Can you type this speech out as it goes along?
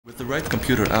With the right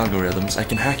computer algorithms, I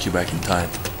can hack you back in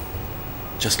time.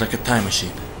 Just like a time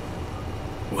machine.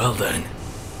 Well then,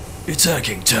 it's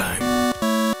hacking time.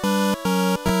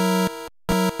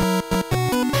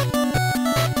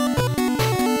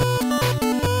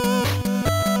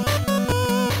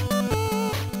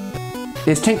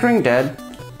 Is tinkering dead?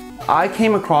 I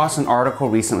came across an article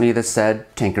recently that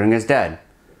said tinkering is dead.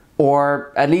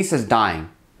 Or at least is dying.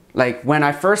 Like when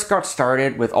I first got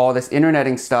started with all this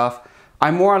interneting stuff, I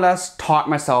more or less taught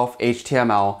myself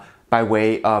HTML by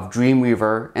way of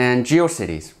Dreamweaver and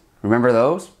GeoCities. Remember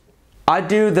those? I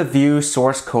do the view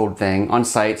source code thing on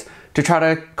sites to try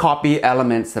to copy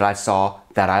elements that I saw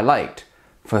that I liked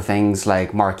for things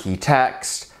like marquee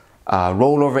text,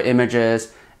 rollover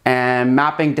images, and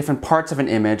mapping different parts of an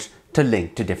image to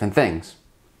link to different things.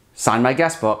 Sign my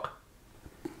guestbook.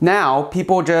 Now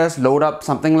people just load up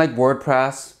something like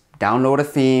WordPress, download a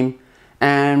theme,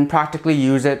 and practically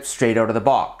use it straight out of the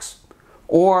box.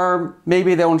 Or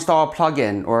maybe they'll install a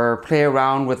plugin or play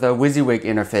around with a WYSIWYG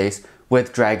interface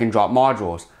with drag and drop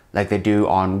modules like they do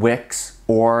on Wix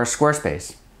or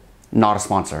Squarespace. Not a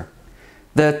sponsor.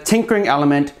 The tinkering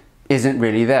element isn't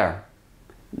really there.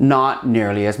 Not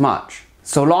nearly as much.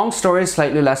 So long story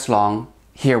slightly less long,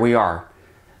 here we are.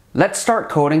 Let's Start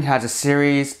Coding has a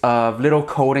series of little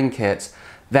coding kits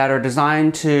that are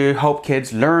designed to help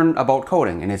kids learn about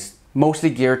coding, and it's mostly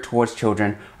geared towards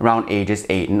children around ages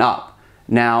 8 and up.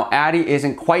 Now, Addie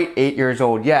isn't quite 8 years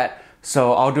old yet,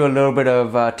 so I'll do a little bit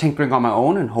of tinkering on my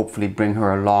own and hopefully bring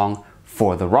her along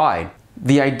for the ride.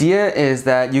 The idea is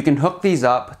that you can hook these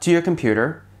up to your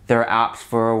computer. There are apps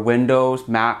for Windows,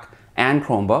 Mac, and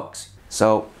Chromebooks.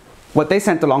 So what they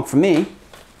sent along for me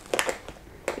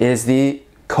is the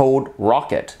Code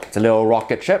Rocket. It's a little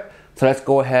rocket ship. So let's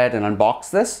go ahead and unbox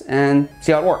this and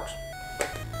see how it works.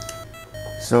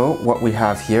 So what we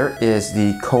have here is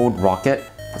the Code Rocket.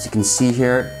 As you can see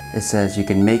here, it says you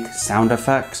can make sound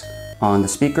effects on the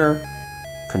speaker,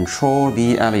 control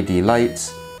the LED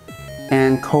lights,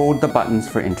 and code the buttons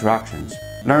for interactions.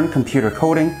 Learn computer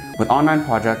coding with online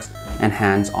projects and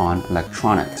hands-on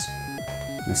electronics.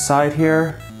 On the side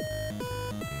here,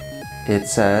 it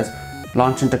says,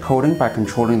 launch into coding by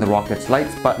controlling the rocket's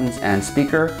lights, buttons, and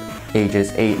speaker.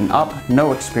 Ages 8 and up,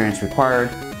 no experience required.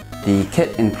 The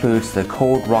kit includes the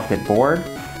Code Rocket board,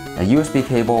 a USB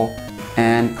cable,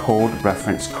 and code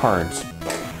reference cards.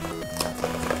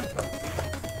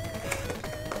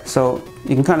 So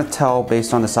you can kind of tell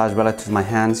based on the size relative to my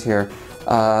hands here,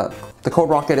 the Code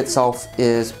Rocket itself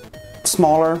is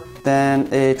smaller than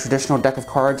a traditional deck of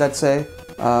cards, I'd say.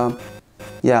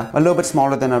 Yeah, a little bit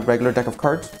smaller than a regular deck of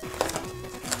cards.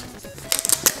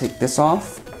 Take this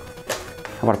off.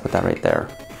 How about I put that right there?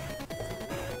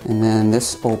 And then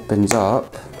this opens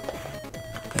up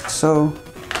like so.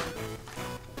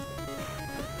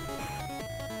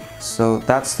 So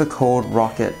that's the Code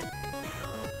Rocket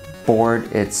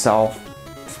board itself.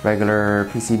 It's regular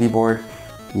PCB board.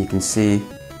 You can see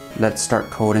Let's Start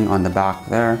Coding on the back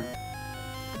there.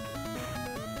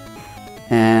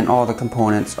 And all the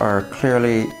components are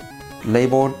clearly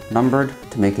labeled, numbered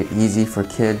to make it easy for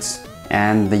kids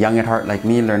and the young at heart like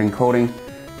me learning coding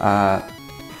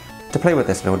to play with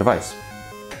this little device.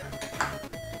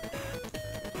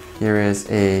 Here is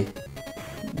a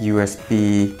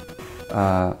USB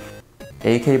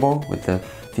A cable with the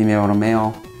female to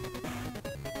male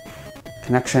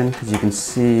connection. As you can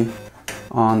see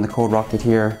on the Code Rocket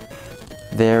here,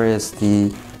 there is the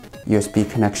USB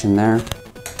connection there.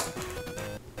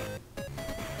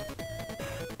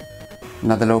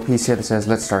 Another little piece here that says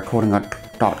let's start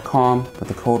coding.com with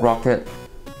the Code Rocket,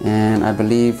 and I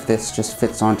believe this just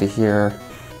fits onto here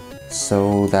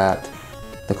so that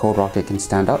the Code Rocket can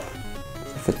stand up.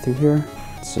 Does it fit through here?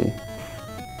 Let's see.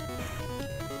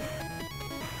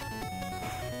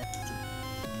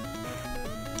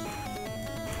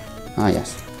 Ah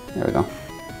yes, there we go.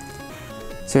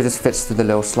 So it just fits through the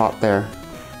little slot there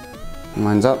and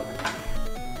lines up.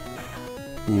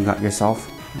 And you got yourself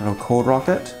a little Code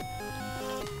Rocket.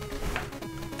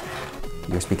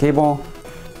 USB cable,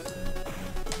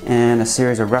 and a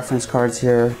series of reference cards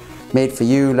here. Made for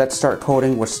you, Let's Start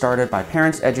Coding was started by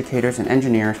parents, educators, and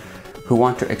engineers who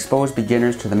want to expose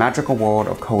beginners to the magical world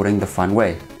of coding the fun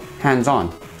way,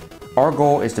 hands-on. Our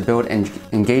goal is to build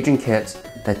engaging kits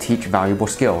that teach valuable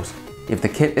skills. If the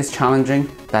kit is challenging,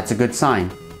 that's a good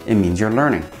sign. It means you're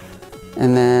learning.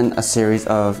 And then a series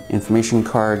of information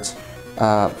cards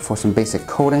for some basic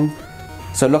coding.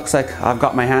 So it looks like I've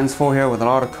got my hands full here with a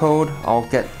lot of code. I'll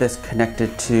get this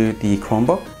connected to the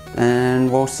Chromebook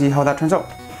and we'll see how that turns out.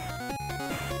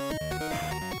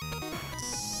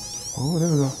 Oh, there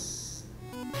we go.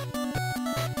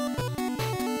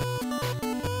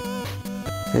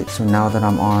 Okay, so now that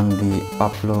I'm on the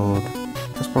upload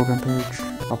test program page,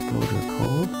 upload your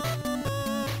code.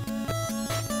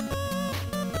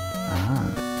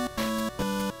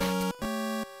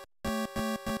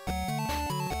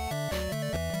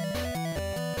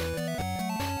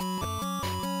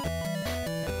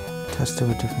 Test it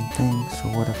with different things. So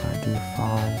what if I do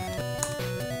 5,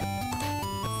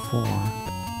 4?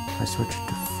 If I switch it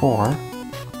to 4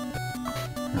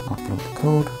 and upload the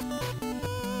code,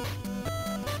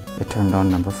 it turned on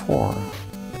number 4.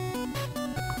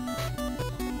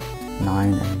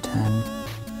 9 and 10.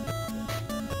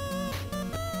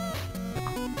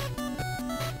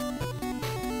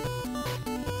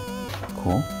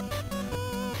 Cool.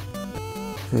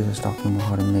 This is talking about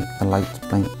how to make the lights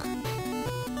blink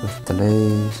with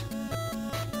delays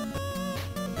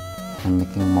and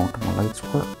making multiple lights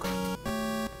work.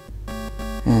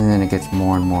 And then it gets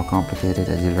more and more complicated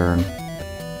as you learn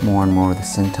more and more of the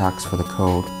syntax for the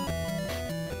code.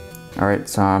 Alright,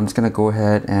 so I'm just going to go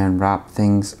ahead and wrap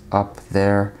things up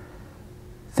there.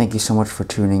 Thank you so much for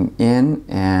tuning in,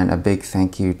 and a big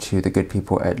thank you to the good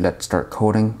people at Let's Start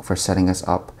Coding for setting us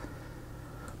up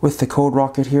with the Code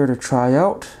Rocket here to try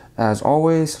out. As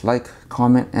always, like,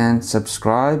 comment, and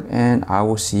subscribe, and I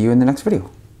will see you in the next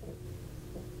video.